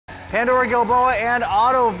Pandora-Gilboa and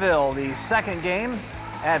Ottoville, the second game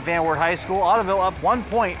at Van Wert High School. Ottoville up 1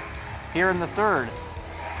 point here in the third.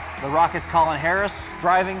 The Rockets' Colin Harris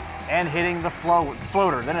driving and hitting the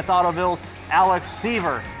floater. Then it's Ottoville's Alex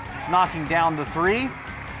Seaver knocking down the three.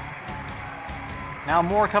 Now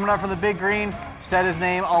more coming up from the big green. Said his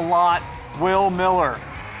name a lot. Will Miller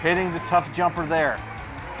hitting the tough jumper there.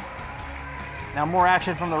 Now more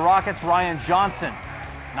action from the Rockets. Ryan Johnson.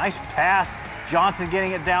 Nice pass. Johnson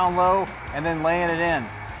getting it down low and then laying it in.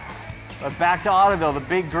 But back to Ottoville, the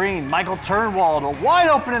big green. Michael Turnwald, wide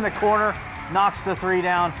open in the corner, knocks the three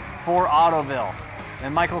down for Ottoville.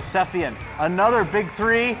 And Michael Sefian, another big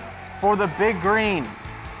three for the big green.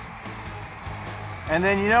 And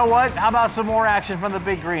then you know what? How about some more action from the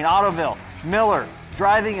big green? Ottoville, Miller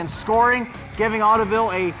driving and scoring, giving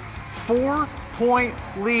Ottoville a 4-point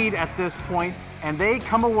lead at this point, and they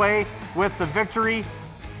come away with the victory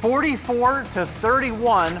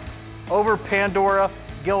 44-31 over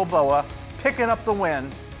Pandora-Gilboa, picking up the win,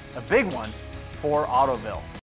 a big one for Ottoville.